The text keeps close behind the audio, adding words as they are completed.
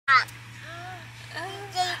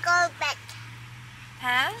Daddy, go back.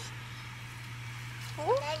 Huh?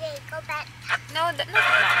 Who? Daddy, go back. No, not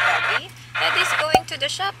Daddy. Daddy's going to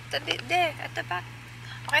the shop. There, at the back.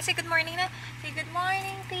 Okay, say good morning na. Say good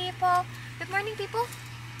morning, people. Good morning, people.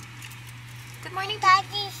 Good morning,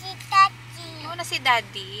 Daddy, see Daddy. You wanna see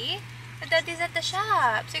Daddy? Daddy's at the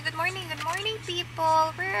shop. Say good morning,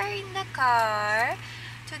 people. We're in the car.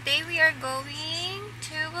 Today we are going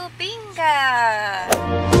to WILBINGA.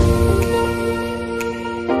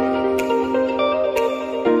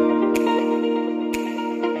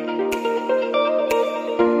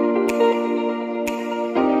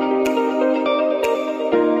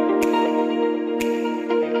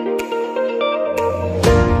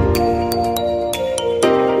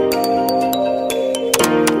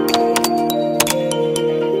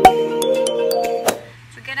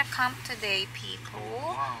 Today,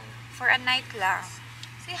 people, for a night lang.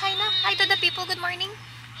 Say hi na. Hi to the people. Good morning.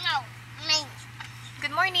 No, me.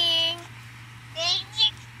 Good morning.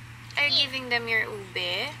 Are you giving them your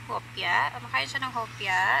ube? Hopya. Makain siya ng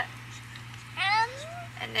hopya.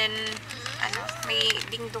 And then, ano, may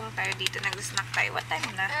dingdong tayo dito. Nag-snack tayo. What time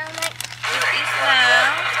na? It is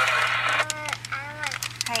now.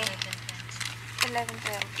 Hi.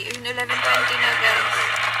 11:20. 11:20 na, guys.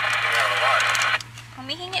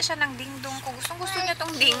 Humihingi siya ng dingdong ko. Gusto niya tong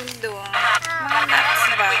dingdong. Mga nuts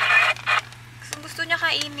ba? Gusto niya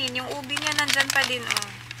kainin. Yung ubi niya nandyan pa din, oh.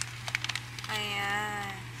 Ayan.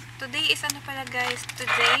 Today is ano pala, guys?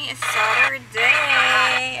 Today is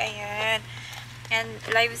Saturday. Ayan. And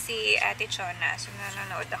live si Ate Chona. So,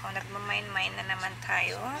 nanonood ako. Nagmamine-mine na naman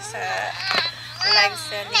tayo sa live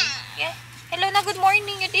selling. Yeah. Hello na, good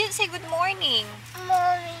morning. You didn't say good morning.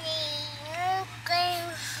 Morning. Okay.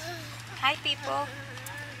 Hi, people.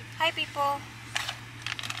 Hi, people.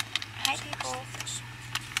 Hi, people.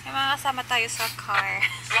 May mga kasama tayo sa car.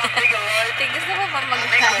 Gusto mo ba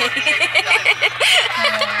mag-hi?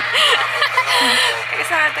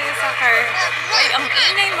 Kasama tayo sa car. Ay, ang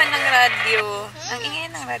ingay man ng radyo. Ang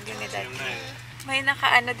ingay ng radyo ni Daddy. May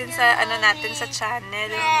naka-ano din sa ano natin sa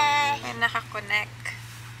channel. May naka-connect.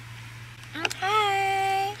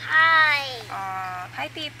 Hi! Hi. Hi,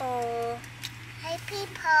 people. Hi,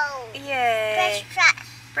 people. Yay!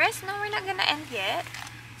 Press. No, we're not gonna end yet.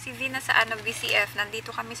 Si V na sa ano, VCF.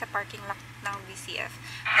 Nandito kami sa parking lot ng VCF.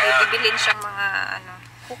 May bibilin siyang mga ano,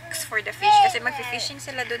 hooks for the fish. Kasi mag-fishing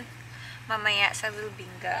sila dun mamaya sa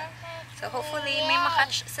WILBINGA. So, hopefully, may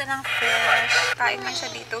makatch silang fish. Kain man siya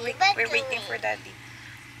dito. We're waiting for Daddy.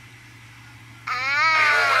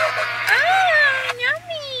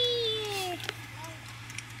 Yummy!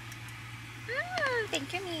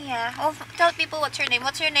 Thank you, Mia. Oh, tell people what's your name.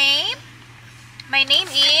 What's your name? My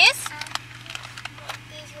name is...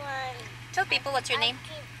 This one. Tell people what's your name.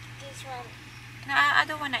 This one. No, I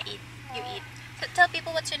don't wanna eat. You eat. So, tell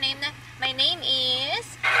people what's your name na. My name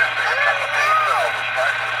is...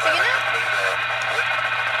 Sige na.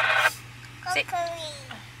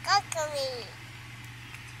 Kokori.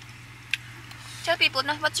 Tell people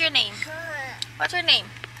na. What's your name? What's your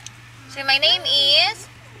name? So, my name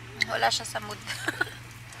is... Wala siya sa mood.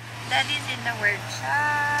 Daddy's in the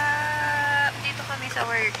workshop. Dito kami sa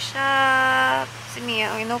workshop. Si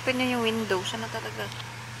Mia, inopen niya yung window. Siya na talaga.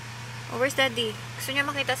 Oh, where's Daddy? Gusto niya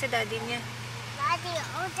makita si Daddy niya. Daddy,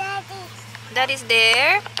 oh Daddy. Daddy's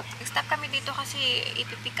there. Nag-stop kami dito kasi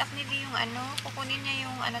ipipick up ni D yung ano. Kukunin niya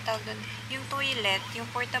yung ano tawag doon. Yung toilet. Yung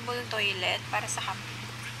portable toilet para sa camping.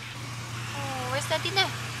 Oh, where's Daddy na?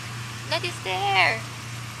 Daddy's there.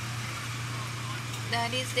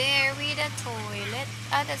 Daddy's there with a toilet.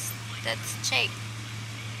 Ah, that's check.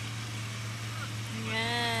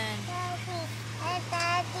 Ayan. My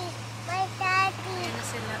daddy. Ayan na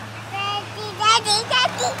sila. Daddy.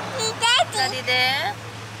 Daddy there?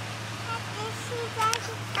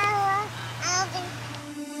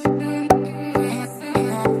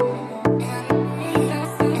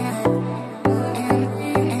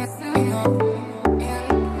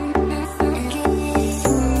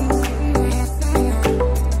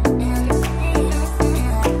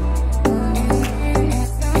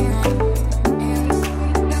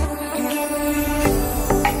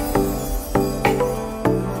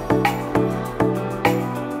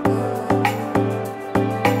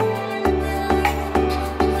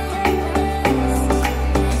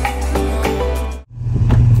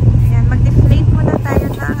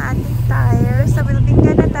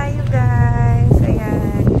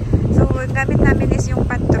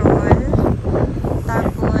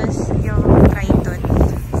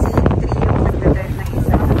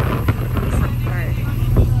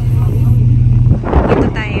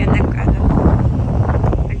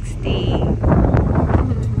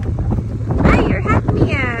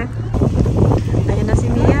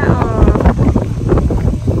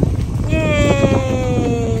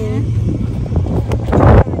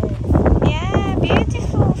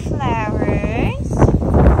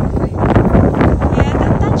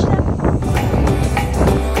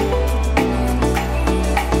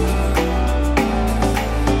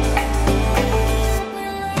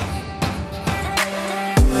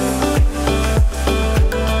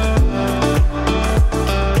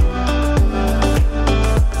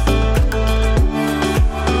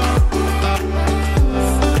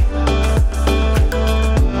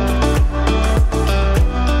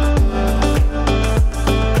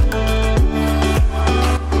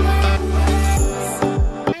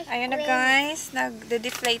 Ayun na guys,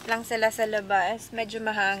 nagde-deflate lang sila sa labas. Medyo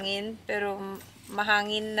mahangin, pero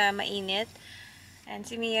mahangin na mainit. And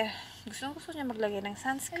si Mia, gusto niya maglagay ng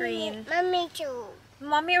sunscreen. Mommy too.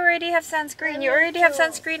 Mommy already have sunscreen. You already have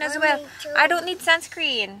sunscreen as well. I don't need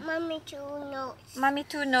sunscreen. Mommy too knows. Mommy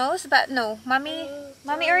too knows, but no. Mommy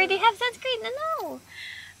already have sunscreen. No.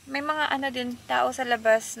 May mga ano din, tao sa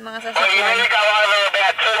labas, mga sasakyan. You go over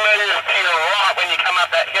about 2 meters to your right when you come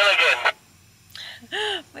up that hill again.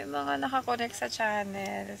 May mga nakakonect sa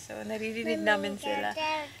channel. So, naririnig namin sila.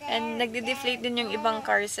 And nagde-deflate din yung ibang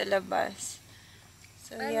cars sa labas.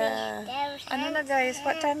 So, yeah. Ano na guys,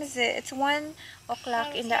 what time is it? It's 1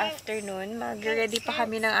 o'clock in the afternoon. Mag-ready pa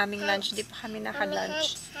kami ng aming lunch. Di pa kami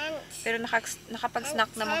naka-lunch. Pero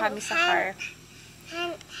nakapag-snack naman kami sa car.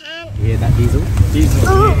 Yeah, that diesel.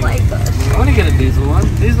 Oh my god. I want to get a diesel one.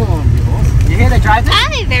 Diesel one would be awesome. You hear the driver?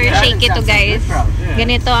 Ay, very shaky to guys.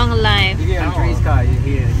 Ganito ang live. You get on Tree's car, you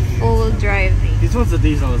hear. Full driving. This one's a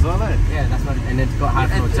diesel as well, eh? Yeah, that's what. And it's got high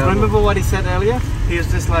floor turbo. Remember what he said earlier? He was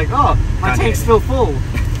just like, "Oh, my tank's still full,"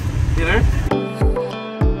 you know.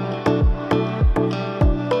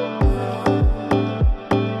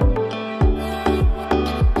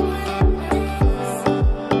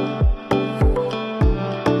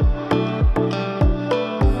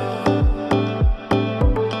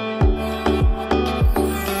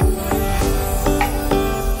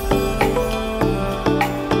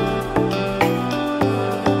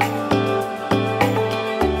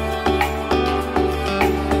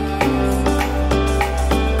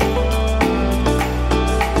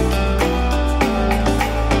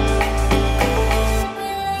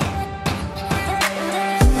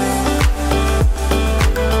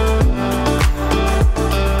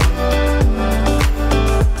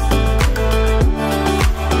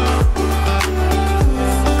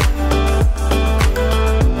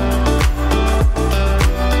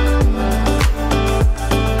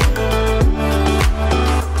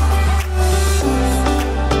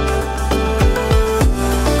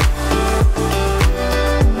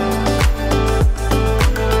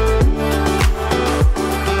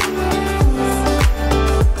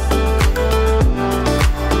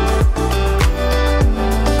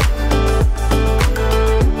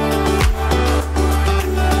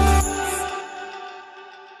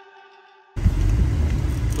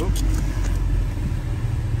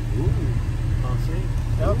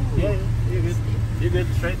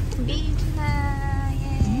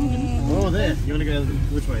 there. You want to go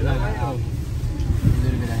which way? That way? Or? A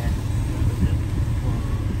little bit ahead.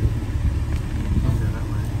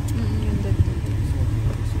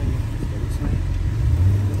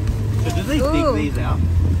 So do they dig these out?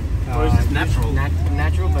 Or is it natural?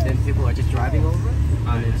 Natural, but then people are just driving over it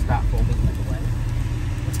and then start forming like a wave.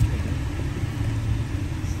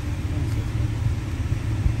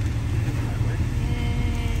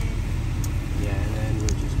 Yeah, and then we'll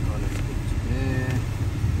just kind of stick to there.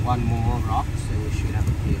 One more rock, so we should have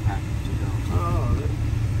a clear path to go. Oh, there's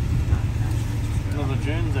the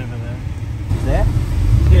dunes over there. There?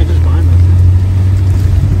 Yeah, just behind us.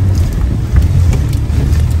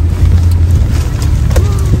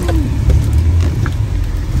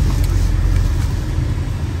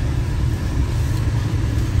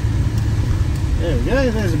 There we go,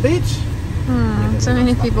 there's a beach. So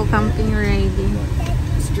many people camping already.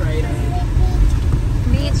 Straight ahead.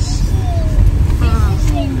 Beach.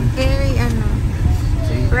 Very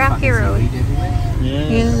rocky road.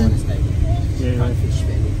 Yeah. So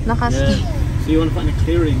you want to find a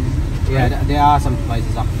clearing? Yeah, there are some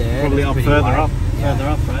places up there. Probably up further up. Yeah. Further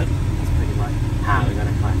up, right? That's pretty wide. How are we going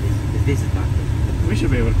to climb this? This is nothing. We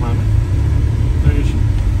should be able to climb it. No issue.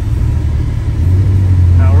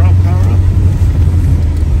 Power up, power up.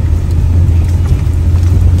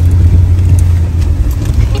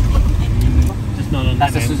 Just not on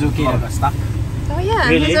That's that a end. Suzuki that got stuck. Oh yeah,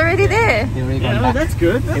 Really? he's already there. He already Yeah, gone back. that's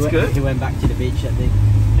good, that's good. He went back to the beach, I think.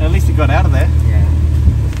 At least he got out of there. Yeah.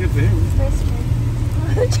 That's good for him.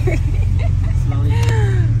 Slowly.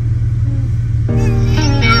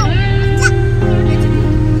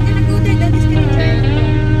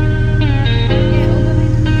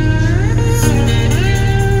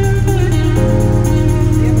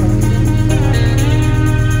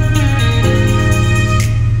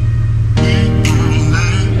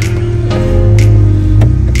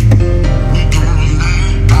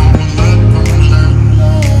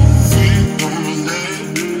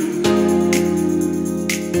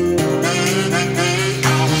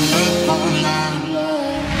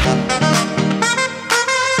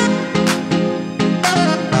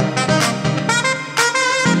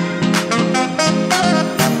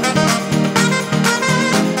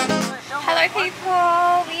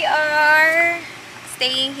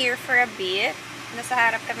 staying here for a bit. Nasa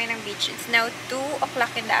harap kami ng beach. It's now 2 o'clock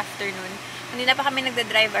in the afternoon. Hindi na pa kami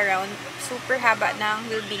nagda-drive around. Super haba ng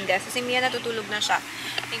WILBINGA. So, si Mia natutulog na siya.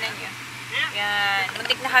 Tingnan nyo. Yan.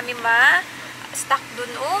 Muntik na kami stuck dun.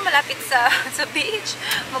 Oh, malapit sa beach.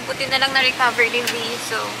 Mabuti na lang na-recover din we.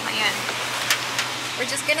 So, ayan. We're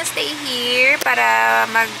just gonna stay here para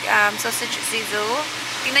mag-sausage sizzle.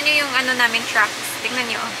 Tingnan nyo yung ano namin tracks. Tingnan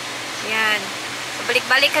nyo. Ayan. So,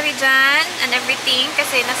 balik-balik kami dyan and everything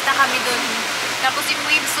kasi nasta kami dun. Tapos yung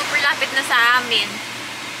wave super lapit na sa amin.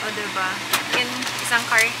 O, diba? Yan, isang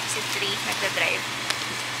car, si Stlye, nagda-drive.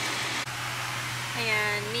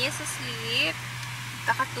 Ayan, Mia's asleep.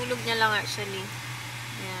 Kakatulog niya lang actually.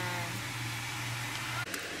 Ayan.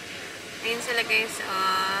 Ayun sila guys.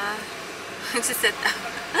 Nagsiset up.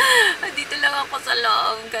 Dito lang ako sa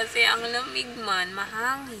loob kasi ang lamig man,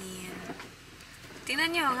 mahangin. Tingnan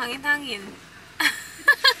nyo, hangin-hangin.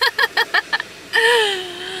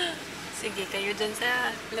 Sige, kayo dun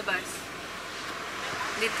sa labas.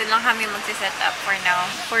 Dito lang kami magsiset up for now.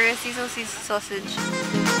 For a sizzle sausage.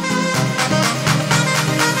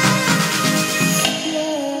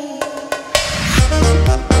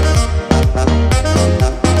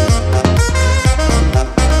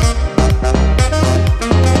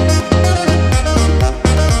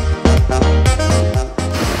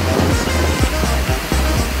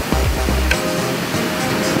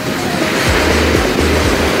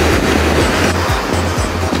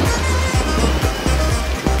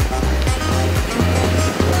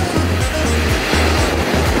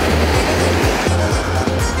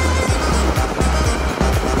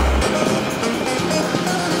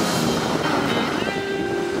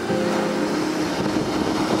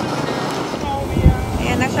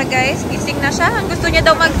 Guys, fishing na siya. Ang gusto niya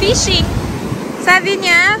daw mag-fishing. Sabi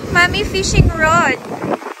niya, Mommy fishing rod.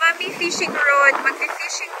 Mommy fishing rod.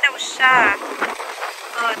 Mag-fishing daw siya.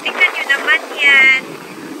 Oh, tingnan niyo naman yan.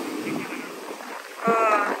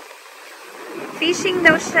 Oh. Fishing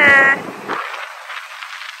daw siya.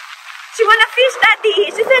 She wanna fish, Daddy.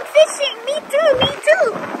 She said fishing. Me too, me too.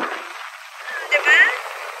 Diba?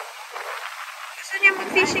 Gusto niya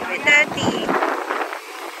mag-fishing with Daddy.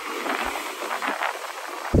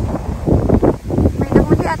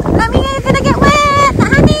 Mommy, you're gonna get wet,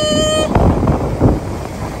 honey!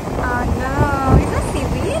 Oh no, is that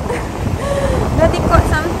seaweed? Daddy caught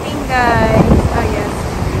something, guys. Oh yes.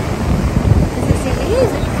 Is it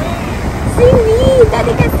seaweed? Seaweed!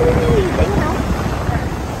 Daddy got seaweed! I know.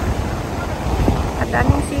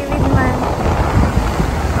 Kadaming seaweed man.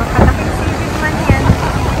 Oh, kalaking seaweed man yan.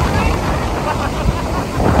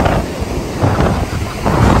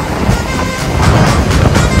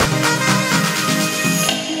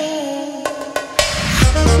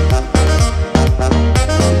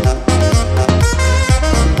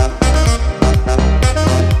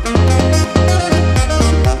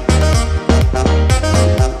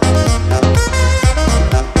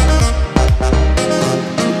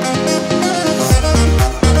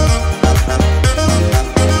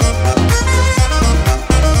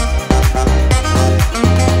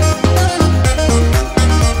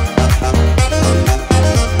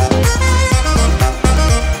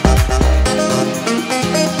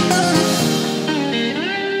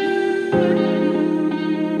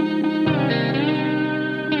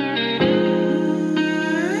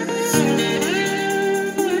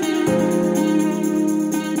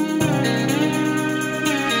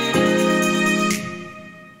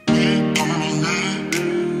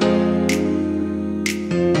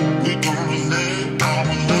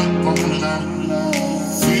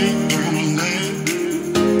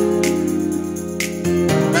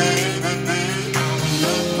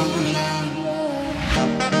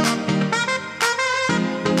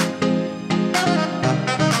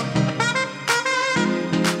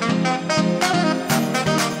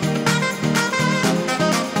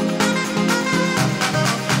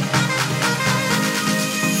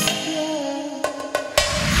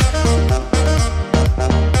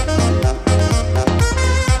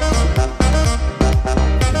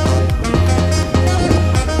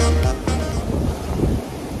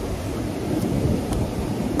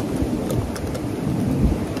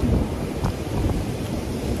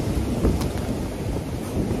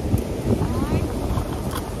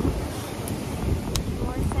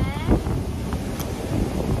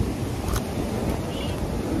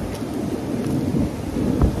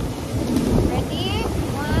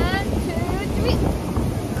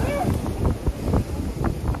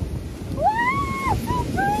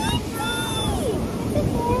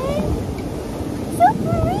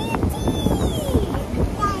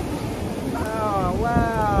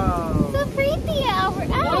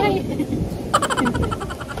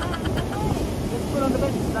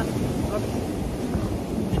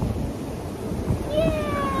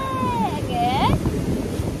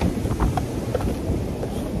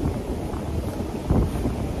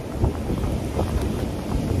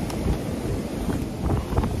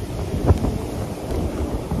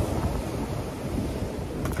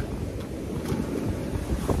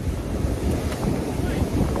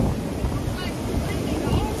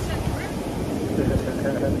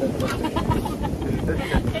 didn't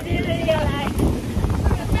realize.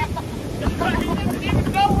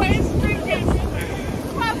 No way, streaking.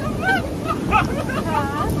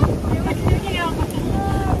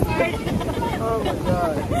 Oh my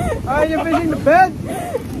god. Are you fishing the bed?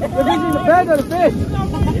 You're fishing the bed or the fish?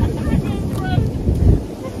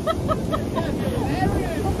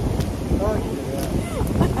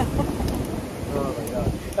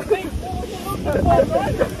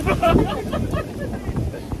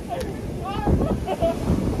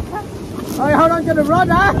 Alright, hold on to the rod,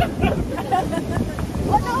 huh?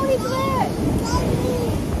 Oh no, he's wet.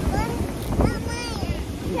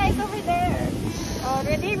 Yeah, it's over there. Oh,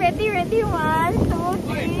 ready, ready, ready. 1, 2,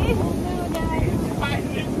 3.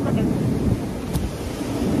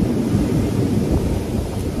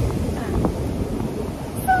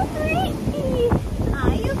 So pretty. Ah,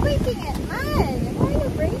 you're breaking it, man. Why are you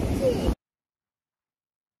breaking?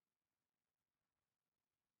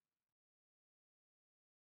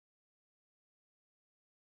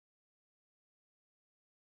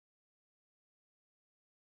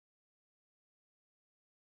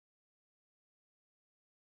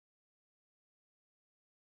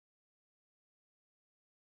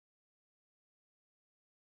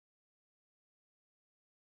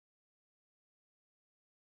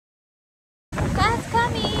 Cars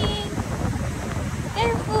coming!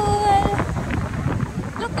 Careful!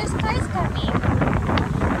 Look, there's cars coming.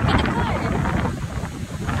 Look at the car.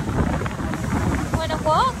 Wanna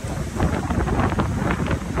walk?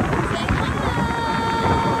 Say hi!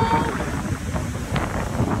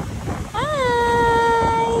 Hi!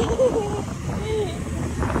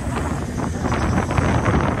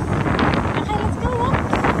 Okay, let's go walk.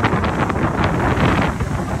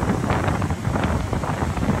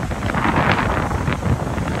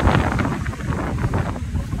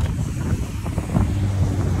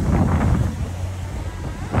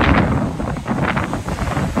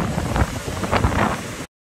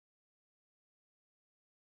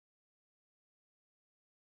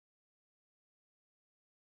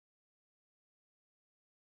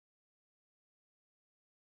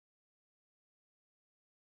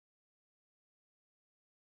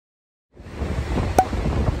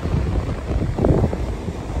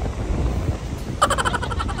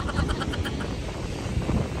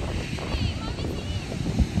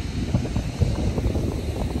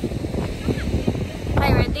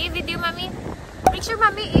 Video, mommy. Picture,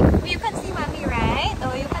 mommy. If you can see mommy, right?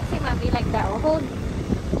 Oh, you can see mommy like that. Oh, hold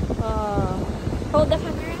the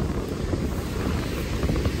camera.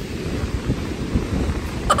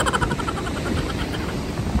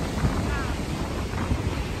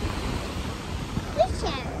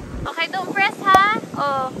 Okay, don't press, ha?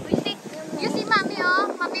 Oh, you see mommy,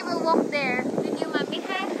 oh. Mommy will walk there. Video, mommy,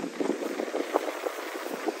 ha?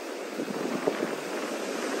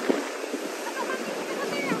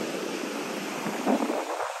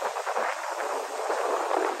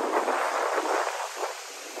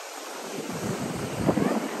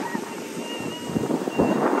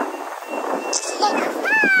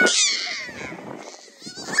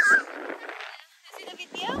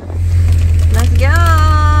 Let's go!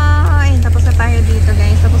 Ay, tapos na tayo dito,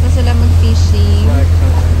 guys. Tapos na sila mag-fishing.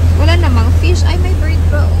 Wala namang fish. Ay, may bird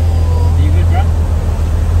bro.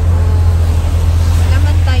 Wala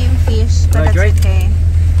man tayong fish, but that's okay.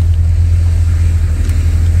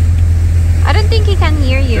 I don't think he can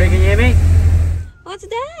hear you. Can you hear me? What's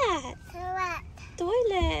that?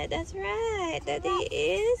 Toilet. That's right. Daddy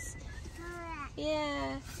is...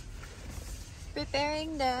 Yeah.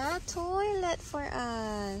 Preparing the toilet for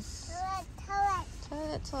us.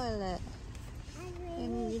 Toilet.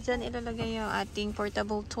 And dyan ilalagay yung ating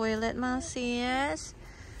portable toilet, mga sis.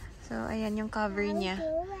 So, ayan yung cover niya.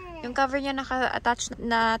 Yung cover niya naka-attach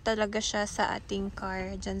na talaga siya sa ating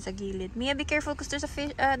car dyan sa gilid. Mia, be careful because there's a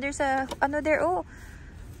fish, ano there, oh.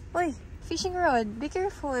 Oy, fishing rod. Be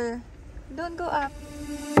careful. Don't go up.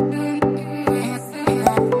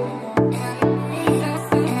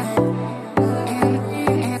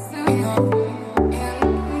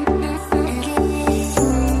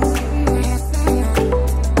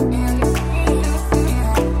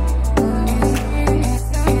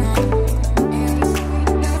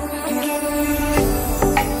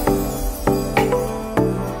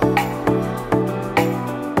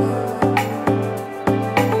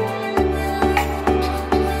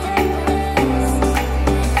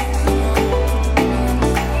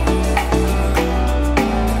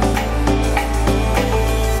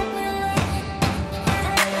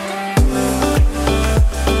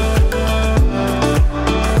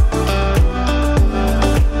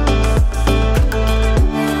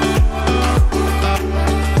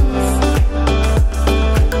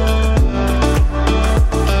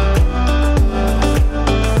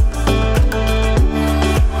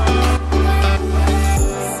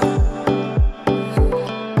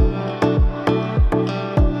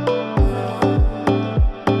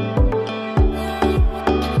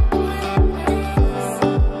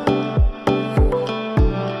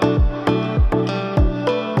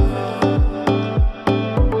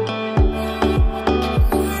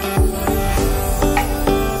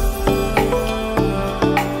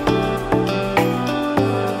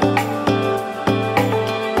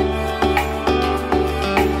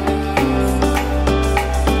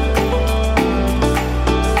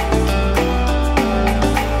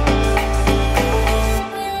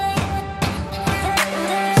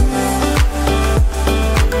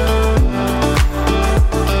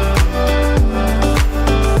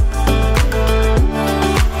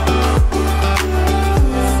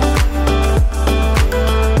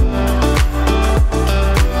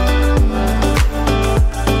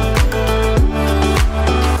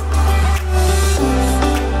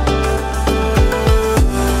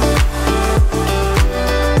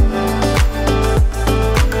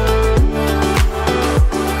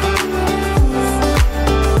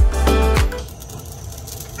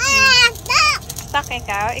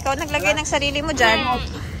 ba? Ikaw naglagay ng sarili mo dyan.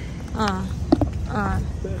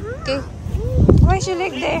 Okay. Why is your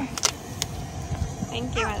leg there?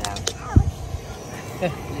 Thank you, my love.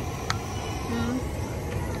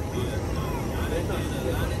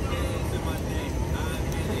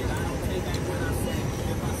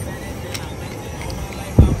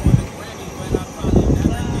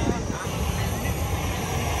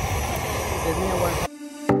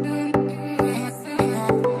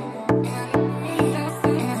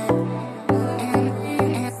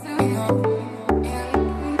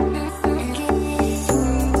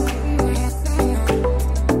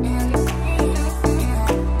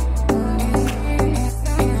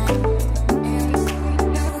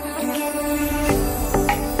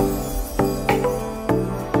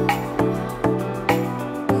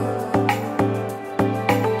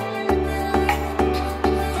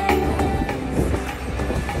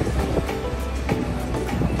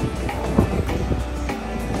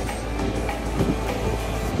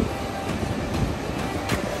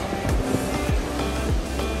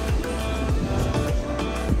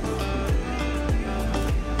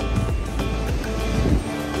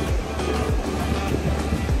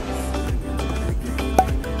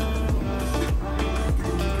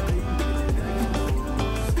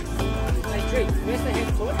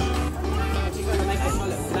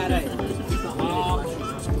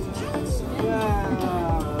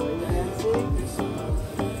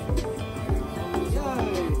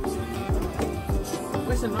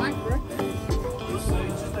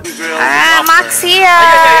 Maxia!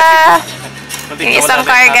 Yung isang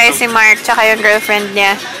car guys, si Mark, tsaka yung girlfriend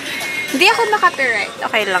niya. Hindi ako maka-copyright.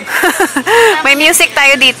 Okay lang. May music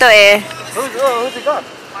tayo dito eh. Who's it got?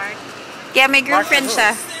 Mark. Yeah, may girlfriend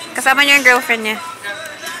siya. Kasama niya yung girlfriend niya.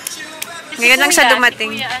 Ngayon lang siya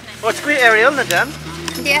dumating. What's Kuya Ariel na dyan?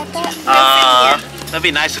 Hindi ata. Girlfriend niya. That'd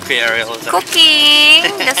be nice if Kuya Ariel was there. Cooking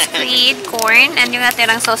the squid, corn, and yung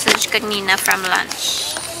natirang sausage kanina from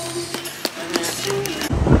lunch.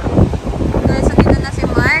 Guys, andito na si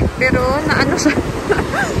Mark, pero naano siya.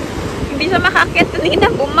 Hindi siya makakit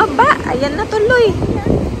kanina, bumaba. Ayan na tuloy.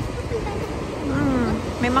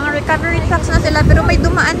 May mga recovery trucks na sila, pero may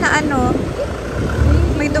dumaan na ano.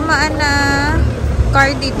 May dumaan na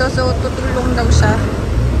car dito, so tutulong daw siya.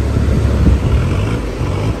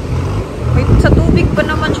 Wait, sa tubig pa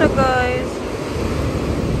naman siya, guys.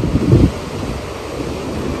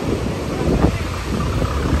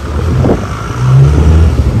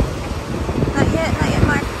 Not yet,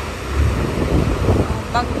 Mark.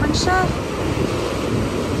 Bag man siya.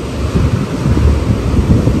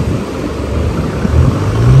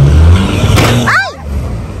 Ay!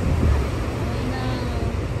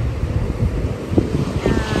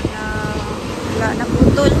 Wala,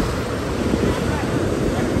 naputol.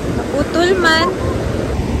 Naputol man.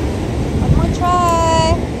 One more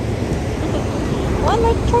try. One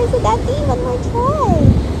more try to daddy. One more try.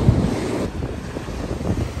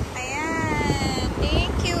 Ayan.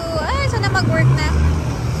 Thank you. Ay, sana mag-work na.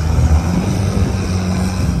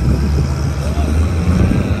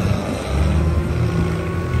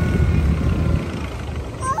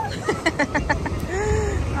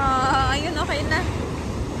 Ayun, okay na.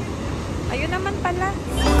 Ayun naman pala.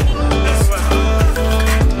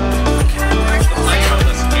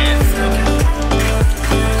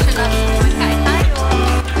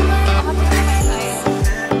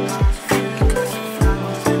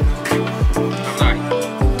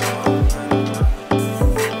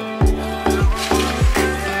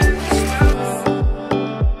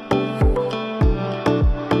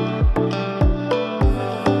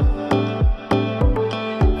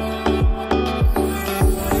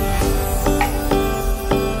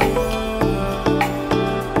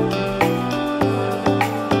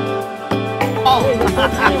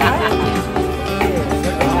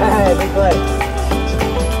 Hey, big boy.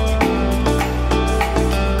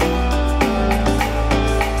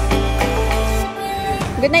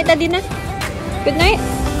 Good night, Daddy na. Good night.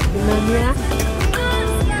 Good night,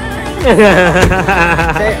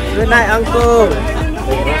 Say, good night, Uncle.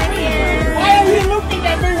 Why are you looking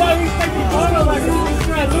at me while you're taking photos like this?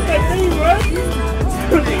 Look at me, bro.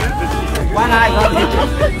 One eye, Uncle.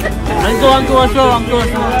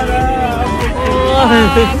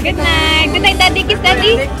 Good night. Good night, Daddy. Kiss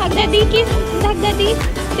Daddy. Hug Daddy. Kiss. Hug Daddy.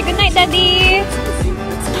 Say good night, Daddy.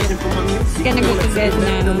 He's gonna go to bed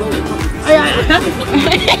now.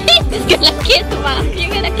 He's gonna kiss Mom.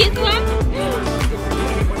 You're gonna kiss Mom?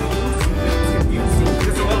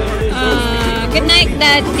 Good night,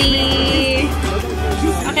 Daddy.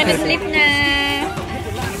 Okay na, sleep na.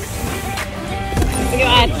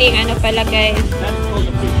 Yung ating ano pala, guys.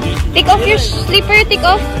 Take off your slipper, take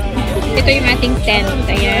off. Ito yung ating tent.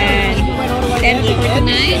 Ayan. Tent for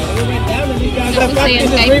tonight. Tapos ayan,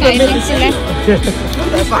 kain-kain sila.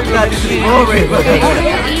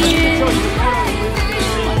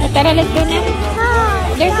 Tara, let's go na.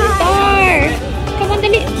 There's a star. Come on,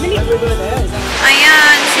 dali.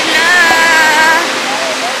 Ayan, sila.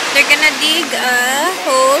 They're gonna dig a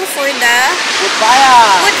hole for the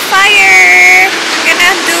wood fire. We're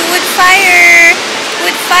gonna do wood fire.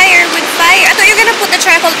 I thought you're gonna put the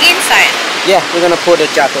charcoal inside. Yeah, we're gonna put the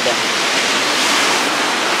charcoal there.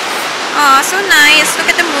 Oh, so nice. Look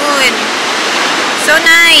at the moon. So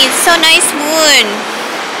nice moon.